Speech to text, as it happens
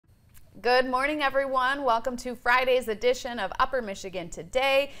Good morning, everyone. Welcome to Friday's edition of Upper Michigan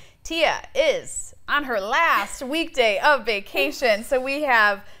Today. Tia is on her last weekday of vacation, so we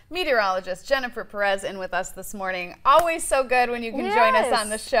have meteorologist Jennifer Perez in with us this morning. Always so good when you can join us on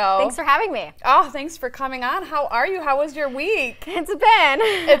the show. Thanks for having me. Oh, thanks for coming on. How are you? How was your week? It's been.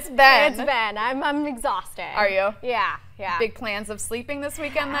 It's been. It's been. I'm exhausted. Are you? Yeah. Yeah. Big plans of sleeping this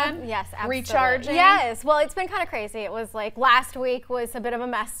weekend then? Yes, absolutely. Recharging? Yes. Well, it's been kind of crazy. It was like last week was a bit of a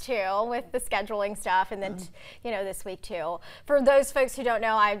mess too with the scheduling stuff, and then this week too. For those folks who don't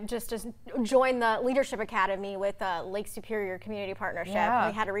know, I just joined the Leadership Academy with Lake Superior Community Partnership. Yeah.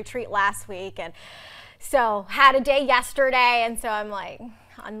 We had a retreat last week, and so had a day yesterday, and so I'm like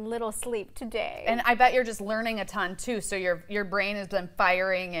on little sleep today. And I bet you're just learning a ton too. So your brain has been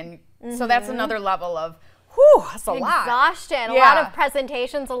firing, and so that's another level of. Whew, that's a lot. Exhaustion. A lot of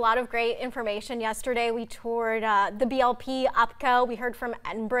presentations, a lot of great information. Yesterday we toured the BLP UPCO. We heard from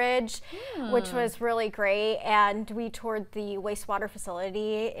Enbridge, which was really great. And we toured the wastewater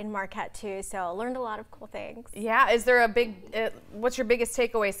facility in Marquette too. So learned a lot of cool things. Yeah. Is there a big, what's your biggest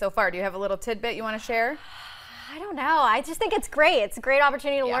takeaway so far? Do you have a little tidbit you want to share? I don't know. I just think it's great. It's a great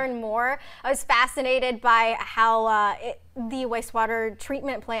opportunity to learn more. I was fascinated by how the wastewater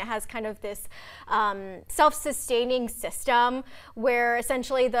treatment plant has kind of this self-sustaining system where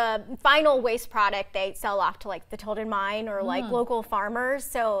essentially the final waste product they sell off to like the Tilden mine or like local farmers.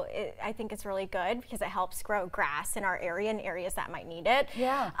 So I think it's really good because it helps grow grass in our area and areas that might need it.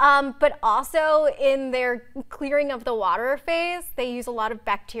 Yeah. But also in their clearing of the water phase, they use a lot of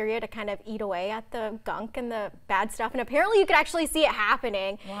bacteria to kind of eat away at the gunk and the bad stuff. And apparently you could actually see it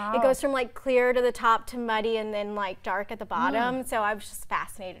happening. Wow. It goes from like clear to the top to muddy and then like dark at the bottom. So I was just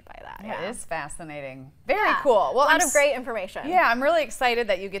fascinated by that. It is fascinating. Very cool. Well, a lot of great information. Yeah, I'm really excited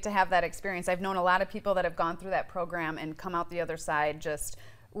that you get to have that experience. I've known a lot of people that have gone through that program and come out the other side just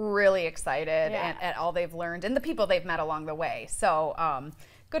really excited at all they've learned and the people they've met along the way. So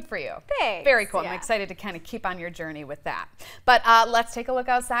good for you. Thanks. Very cool. I'm excited to kind of keep on your journey with that. But let's take a look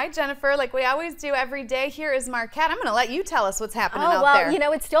outside, Jennifer, like we always do every day. Here is Marquette. I'm going to let you tell us what's happening out there. Well, you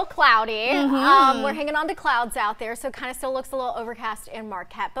know, it's still cloudy. We're hanging on to clouds out there, so it kind of still looks a little overcast in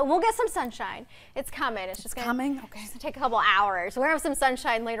Marquette. But we'll get some sunshine. It's coming. It's just going to take a couple hours. We're going to have some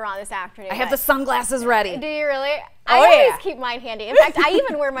sunshine later on this afternoon. I have the sunglasses ready. Do you really? I always keep mine handy. In fact, I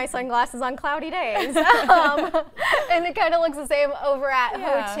even wear my sunglasses on cloudy days. And it kind of looks the same over at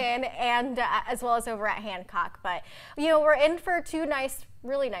Houghton and as well as over at Hancock. But, you know, we're in for two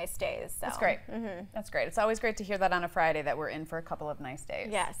really nice days. So. That's great. That's great. It's always great to hear that on a Friday that we're in for a couple of nice days.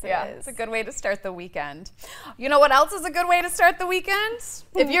 Yes, it is. It's a good way to start the weekend. You know what else is a good way to start the weekend?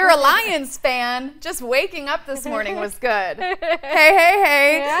 If you're a Lions fan, just waking up this morning was good.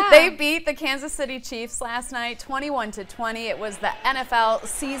 Hey. Yeah. They beat the Kansas City Chiefs last night 21-20. It was the NFL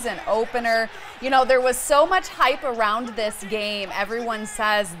season opener. You know, there was so much hype around this game. Everyone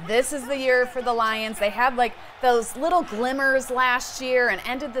says this is the year for the Lions. They had like those little glimmers last year and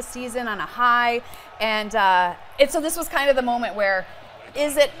ended the season on a high. And so this was kind of the moment where,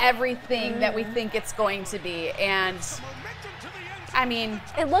 is it everything that we think it's going to be? And I mean,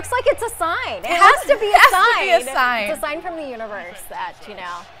 it looks like it's a sign. It has to be a sign. It's a sign from the universe that, you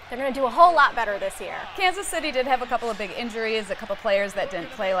know, they're going to do a whole lot better this year. Kansas City did have a couple of big injuries, a couple players that didn't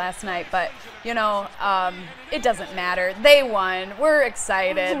play last night, but, you know, it doesn't matter. They won. We're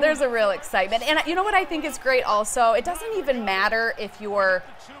excited. There's a real excitement. And you know what I think is great also? It doesn't even matter if you're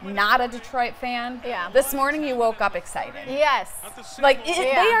not a Detroit fan. Yeah. This morning you woke up excited. Yes. Like,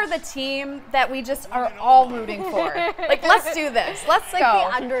 they are the team that we just are all rooting for. Like, let's do this. Let's go. It's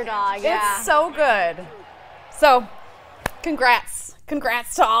like the underdog. It's so good. So, congrats.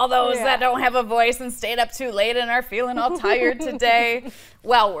 Congrats to all those that don't have a voice and stayed up too late and are feeling all tired today.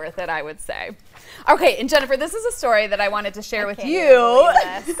 Well worth it, I would say. Okay, and Jennifer, this is a story that I wanted to share with you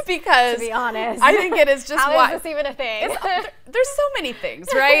because, to be honest, I think it is just how is this even a thing? There's so many things,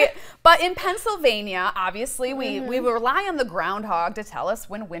 right? But in Pennsylvania, obviously, we rely on the groundhog to tell us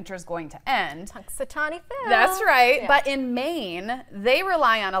when winter's going to end. Punxsutawney Phil. That's right. Yeah. But in Maine, they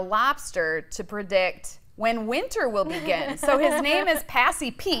rely on a lobster to predict when winter will begin. So his name is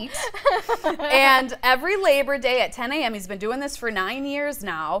Passy Pete, and every Labor Day at 10 a.m., he's been doing this for 9 years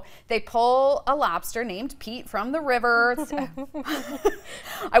now, they pull a lobster named Pete from the river.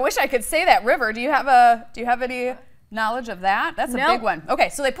 I wish I could say that river. Do you have any knowledge of that? That's a big one. Okay,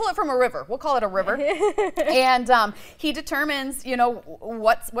 so they pull it from a river. We'll call it a river. And he determines, you know,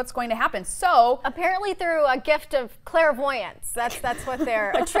 what's going to happen. So apparently through a gift of clairvoyance. That's what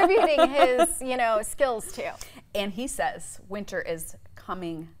they're attributing his, you know, skills to. And he says winter is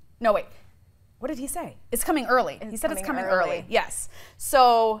coming. No, wait. What did he say? It's coming early. He said it's coming early. Yes.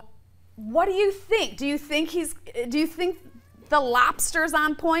 So What do you think? Do you think the lobster's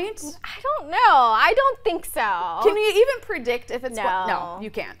on point? I don't know. I don't think so. Can you even predict if it's No,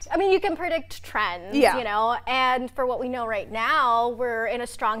 you can't. I mean, you can predict trends, Yeah. you know, and for what we know right now, we're in a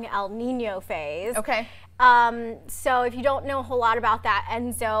strong El Nino phase. Okay. So if you don't know a whole lot about that,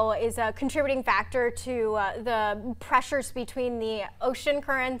 Enzo is a contributing factor to the pressures between the ocean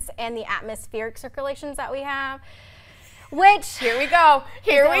currents and the atmospheric circulations that we have. Which Here we go.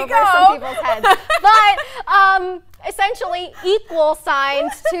 Here we over go. some people's heads. But essentially equal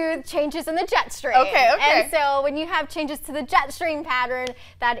signs to changes in the jet stream. Okay. And so when you have changes to the jet stream pattern,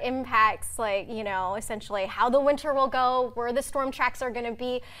 that impacts, like, you know, essentially how the winter will go, where the storm tracks are going to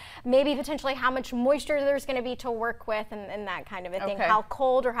be, maybe potentially how much moisture there's going to be to work with, and that kind of a thing. Okay. How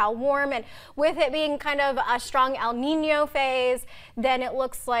cold or how warm. And with it being kind of a strong El Nino phase, then it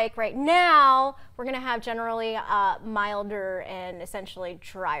looks like right now we're going to have generally a milder and essentially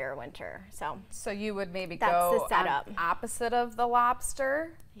drier winter. So you would maybe That's go the setup. opposite of the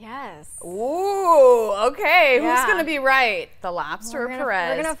lobster? Yes. Ooh, okay. Yeah. Who's going to be right? The lobster or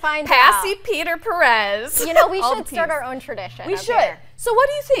Perez? We're gonna find Passy out. Peter Perez. You know, we All should the start Ps. our own tradition. We up should. here. So what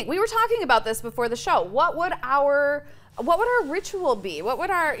do you think? We were talking about this before the show. What would our ritual be? What would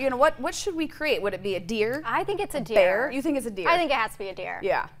our, what should we create? Would it be a deer? I think it's a deer. Bear? You think it's a deer? I think it has to be a deer.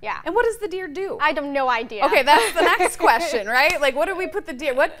 Yeah. Yeah. And what does the deer do? I have no idea. Okay, that's the next question, right? Like, what do we put the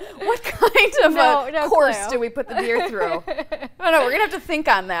deer? What kind of No course clue. do we put the deer through? I don't know. We're gonna have to think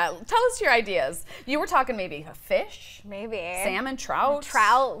on that. Tell us your ideas. You were talking maybe a fish, Maybe. salmon, trout,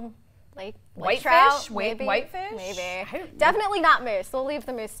 Lake whitefish, trout, maybe. whitefish. Maybe. Definitely not moose. We'll leave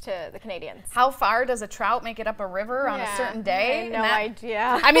the moose to the Canadians. How far does a trout make it up a river on a Yeah, certain day? I have no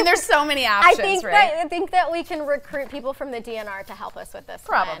idea. I mean, there's so many options, right? I think that we can recruit people from the DNR to help us with this.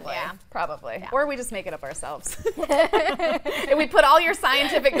 Probably, one, yeah. probably. Yeah. Or we just make it up ourselves. And we put all your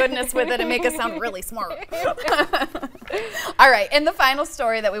scientific goodness with it and make us sound really smart. All right, and the final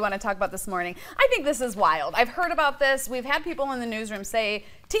story that we want to talk about this morning, I think this is wild. I've heard about this. We've had people in the newsroom say,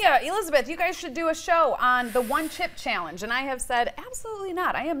 Tia, Elizabeth, you guys should do a show on the one chip challenge. And I have said, absolutely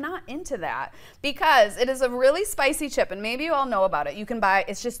not. I am not into that because it is a really spicy chip. And maybe you all know about it. You can buy,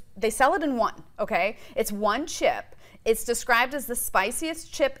 it's just, they sell it in one, okay? It's one chip. It's described as the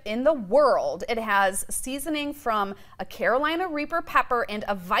spiciest chip in the world. It has seasoning from a Carolina Reaper pepper and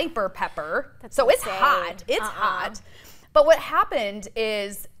a Viper pepper. So it's insane. hot. It's hot. But what happened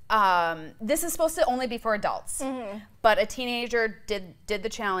is this is supposed to only be for adults, but a teenager did the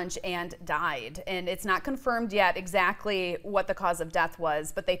challenge and died. And it's not confirmed yet exactly what the cause of death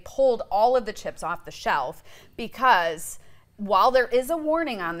was, but they pulled all of the chips off the shelf because while there is a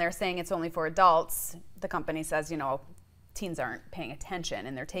warning on there saying it's only for adults, the company says, teens aren't paying attention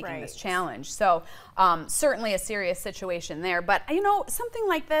and they're taking this challenge. So certainly a serious situation there. But something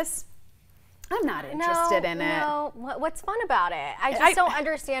like this, I'm not interested in it. No, what's fun about it? I just don't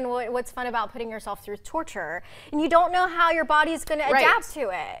understand what's fun about putting yourself through torture. And you don't know how your body's going to adapt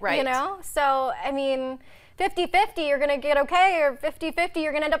to it, Right. So, I mean, 50-50, you're going to get okay, or 50-50,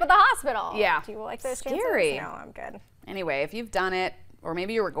 you're going to end up at the hospital. Yeah. Do you like those Scary. chances? No, I'm good. Anyway, if you've done it, or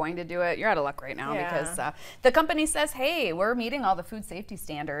maybe you were going to do it, you're out of luck right now Yeah. because the company says, hey, we're meeting all the food safety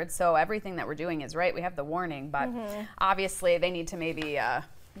standards, so everything that we're doing is right. We have the warning, but obviously they need to maybe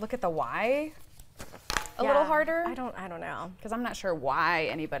look at the why a little harder. I don't know. Because I'm not sure why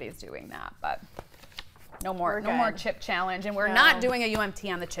anybody's doing that, but no more good. chip challenge, and we're not doing a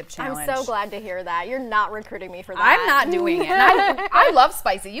UMT on the chip challenge. I'm so glad to hear that. You're not recruiting me for that. I'm not doing it. I love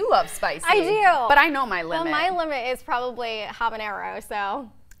spicy. You love spicy. I do. But I know my limit. Well, my limit is probably habanero, so.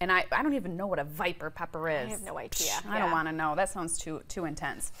 And I don't even know what a Viper pepper is. I have no idea. I don't want to know. That sounds too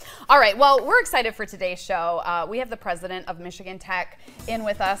intense. All right, well, we're excited for today's show. We have the president of Michigan Tech in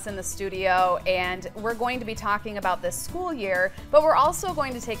with us in the studio, and we're going to be talking about this school year, but we're also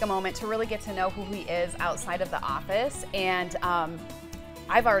going to take a moment to really get to know who he is outside of the office. And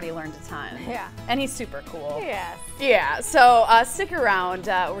I've already learned a ton. Yeah. And he's super cool. Yes. Yeah, so stick around.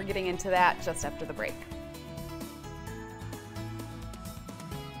 We're getting into that just after the break.